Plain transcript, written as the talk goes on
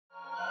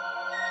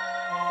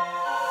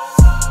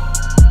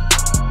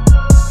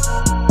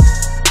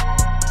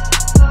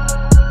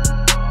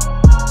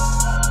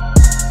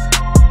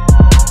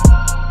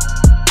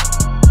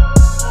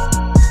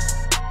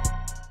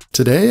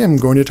Today I'm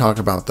going to talk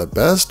about the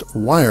best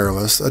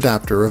wireless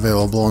adapter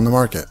available on the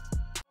market.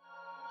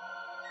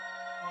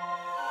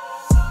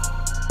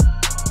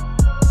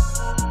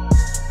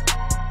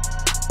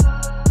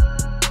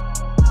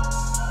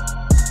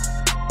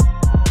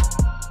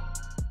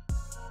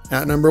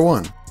 At number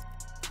 1,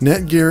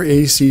 Netgear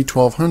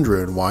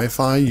AC1200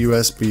 Wi-Fi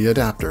USB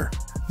adapter.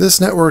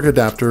 This network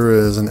adapter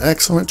is an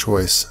excellent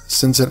choice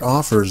since it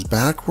offers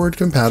backward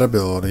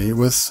compatibility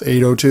with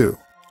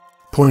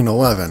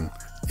 802.11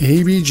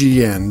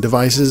 ABGN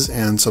devices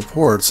and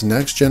supports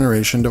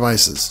next-generation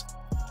devices.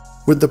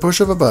 With the push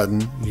of a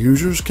button,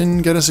 users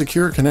can get a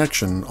secure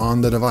connection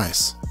on the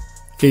device.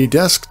 A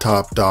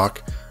desktop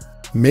dock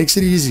makes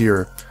it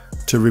easier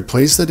to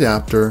replace the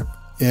adapter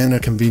in a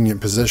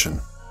convenient position.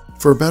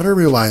 For better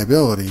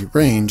reliability,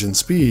 range, and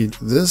speed,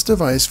 this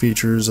device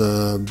features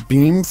a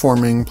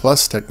beamforming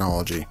plus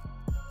technology.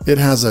 It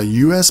has a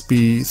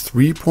USB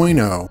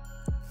 3.0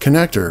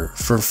 connector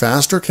for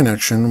faster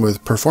connection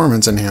with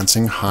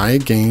performance-enhancing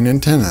high-gain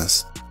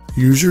antennas.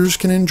 Users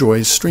can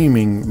enjoy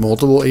streaming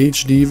multiple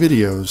HD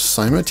videos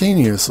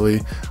simultaneously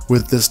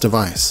with this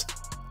device.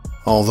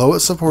 Although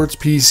it supports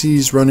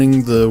PCs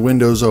running the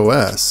Windows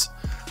OS,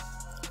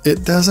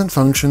 it doesn't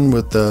function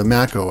with the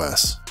Mac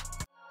OS.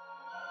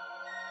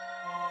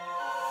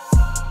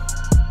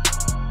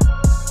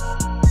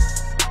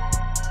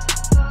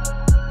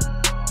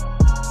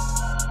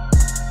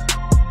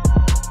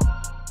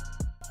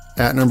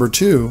 At number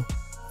 2,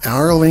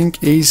 OURLINK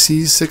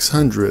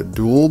AC600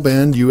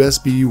 dual-band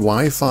USB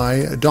Wi-Fi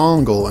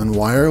dongle and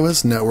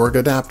wireless network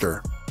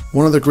adapter.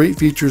 One of the great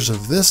features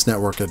of this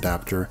network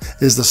adapter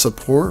is the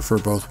support for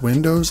both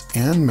Windows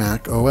and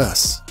Mac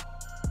OS.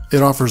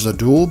 It offers a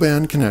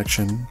dual-band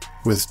connection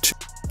with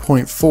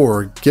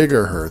 2.4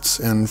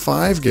 GHz and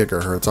 5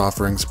 GHz,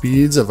 offering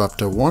speeds of up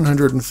to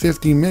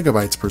 150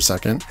 megabytes per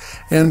second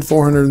and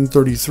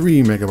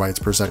 433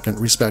 megabytes per second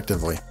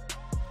respectively.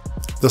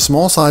 The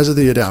small size of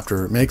the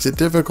adapter makes it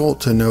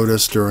difficult to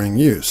notice during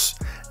use,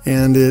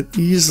 and it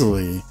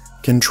easily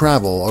can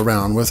travel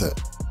around with it.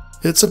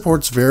 It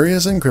supports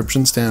various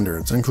encryption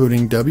standards,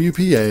 including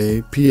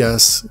WPA,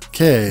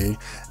 PSK,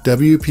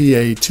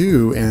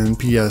 WPA2 and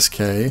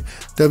PSK,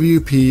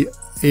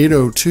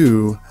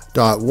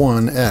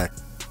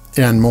 WP802.1x,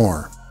 and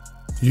more.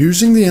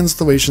 Using the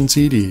installation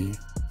CD,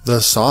 the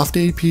Soft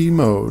AP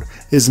mode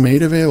is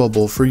made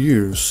available for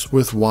use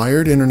with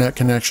wired internet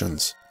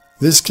connections.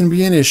 This can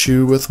be an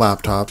issue with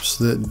laptops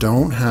that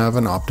don't have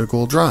an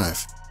optical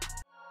drive.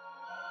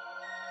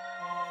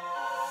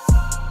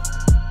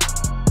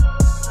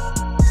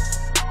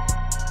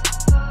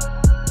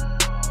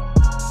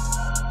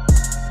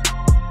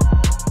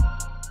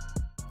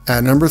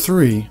 At number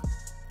 3,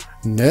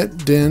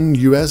 NET-DYN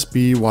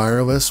USB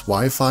wireless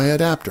Wi-Fi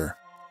adapter.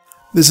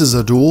 This is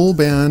a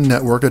dual-band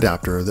network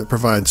adapter that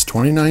provides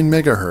 29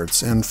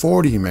 MHz and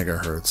 40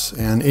 MHz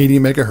and 80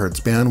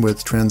 MHz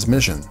bandwidth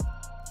transmission.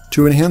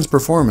 To enhance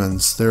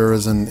performance, there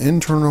is an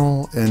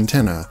internal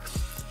antenna,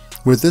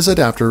 with this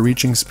adapter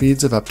reaching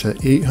speeds of up to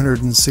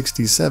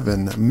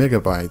 867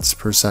 megabytes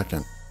per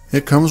second.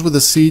 It comes with a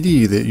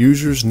CD that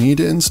users need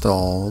to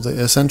install the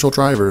essential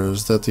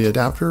drivers that the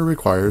adapter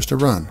requires to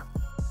run.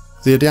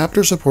 The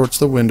adapter supports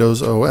the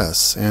Windows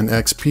OS and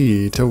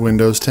XP to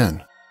Windows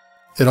 10.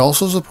 It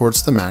also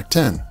supports the Mac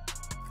 10,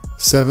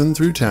 7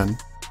 through 10,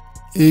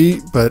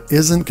 8 but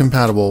isn't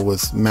compatible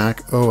with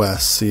Mac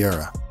OS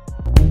Sierra.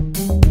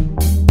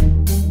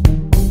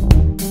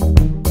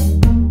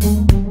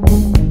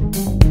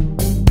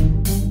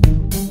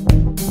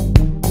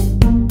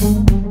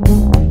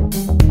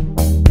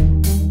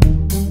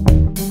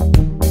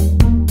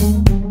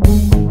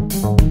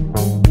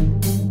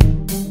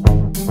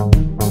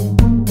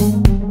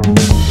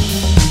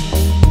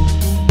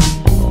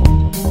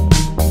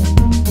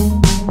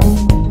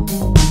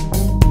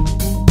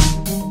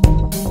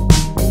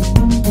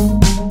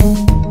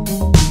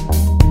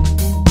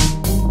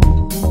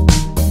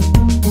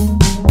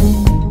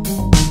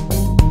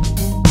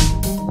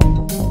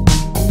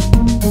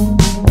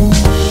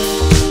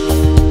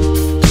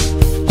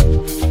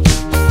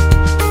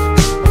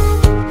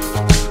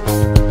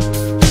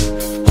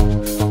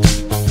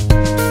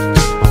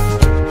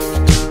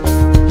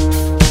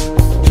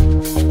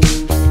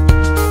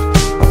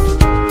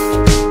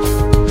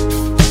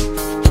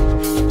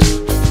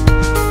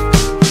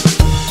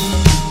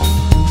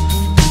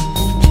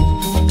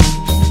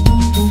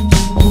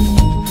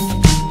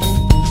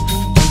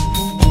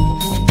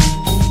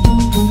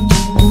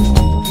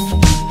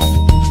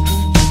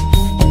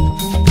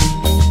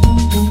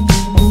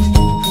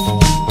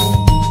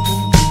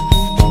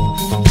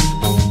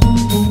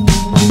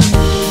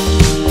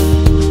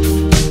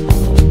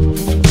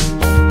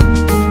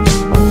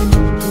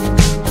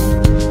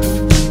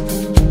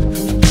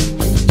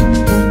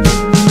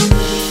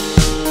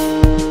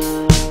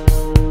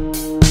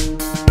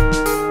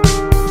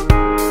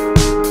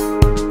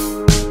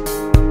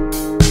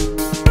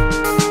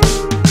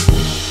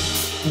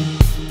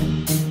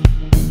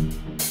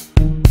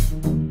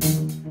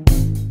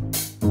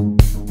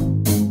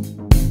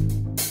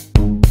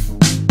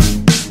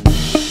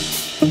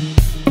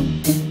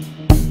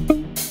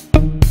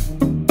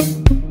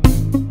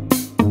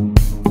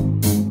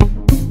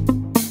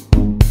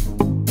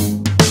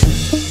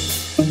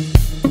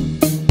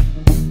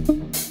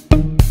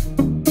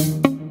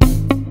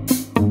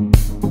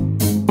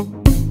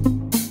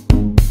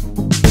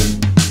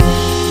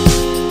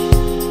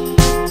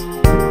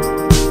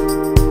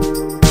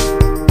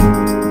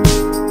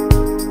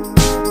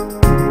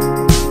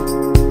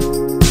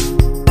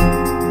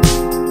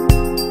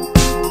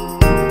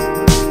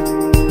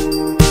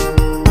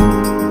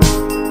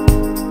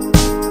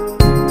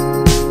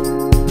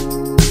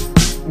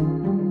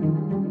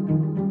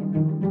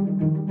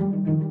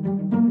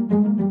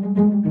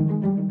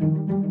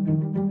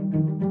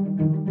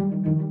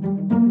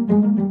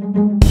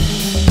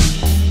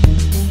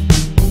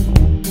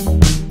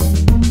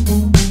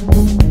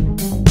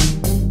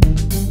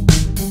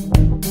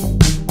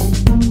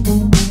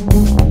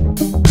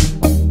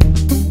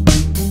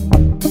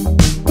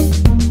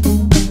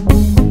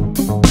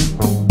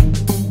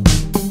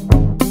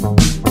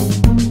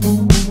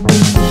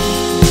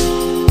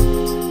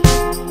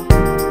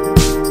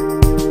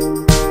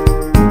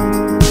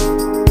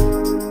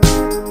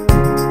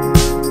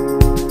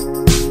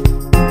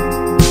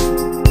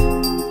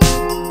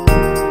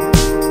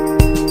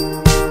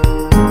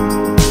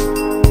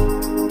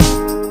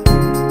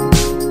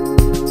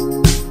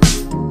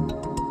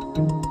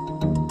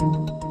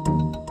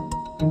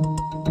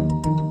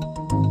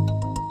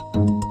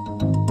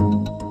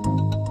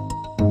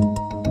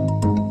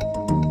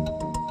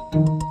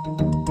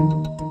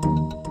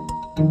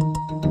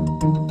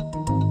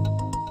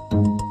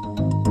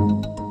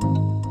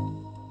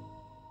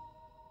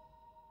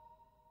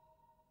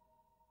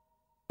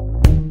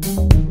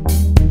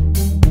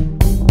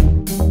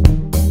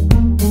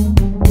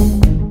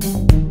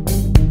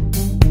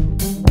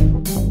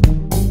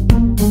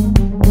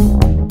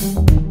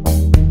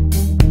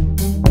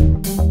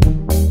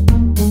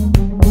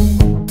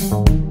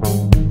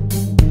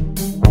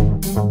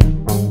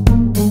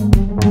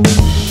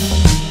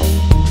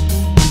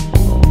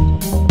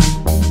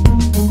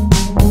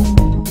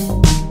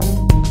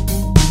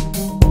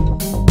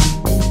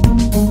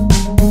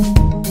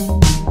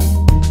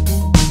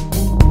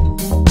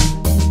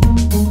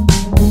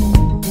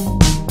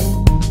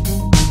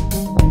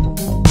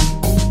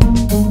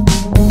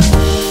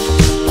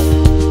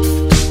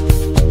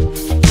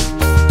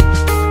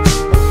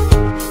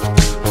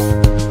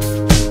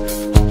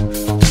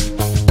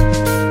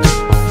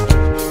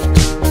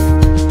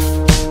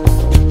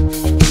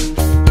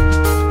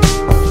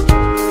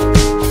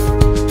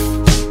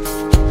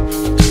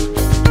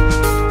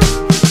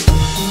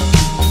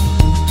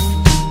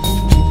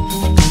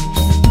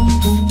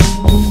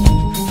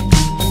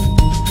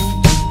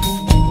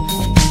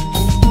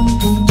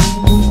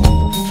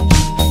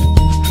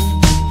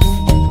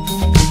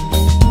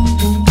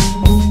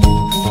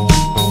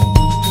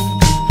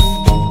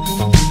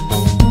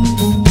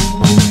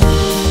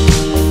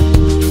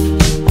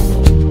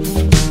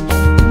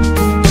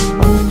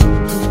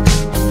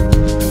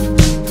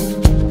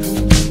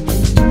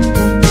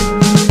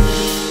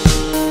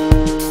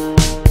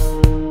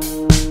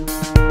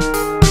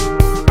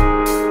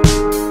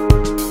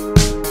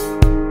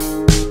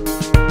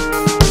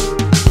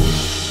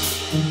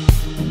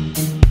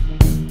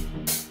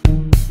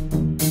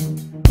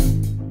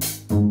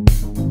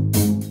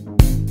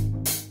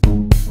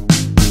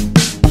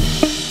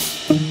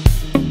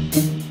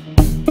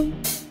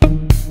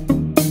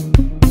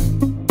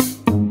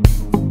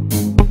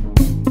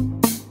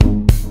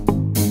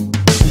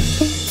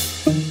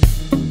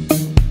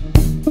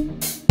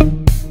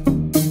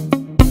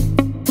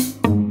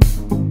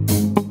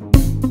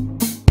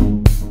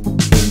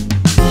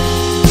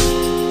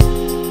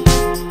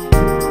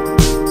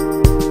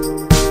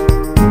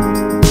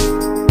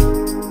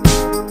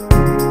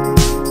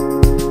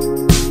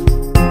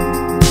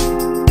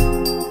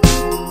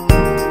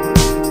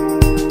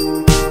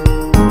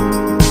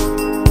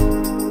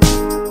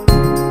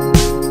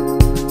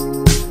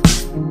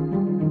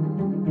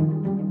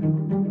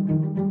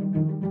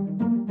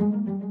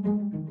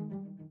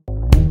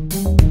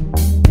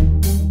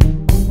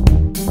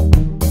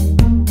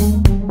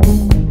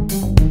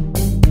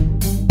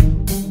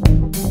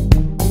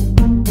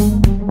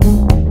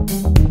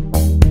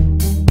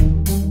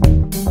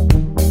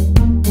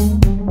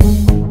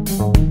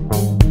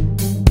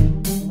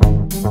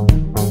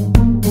 you.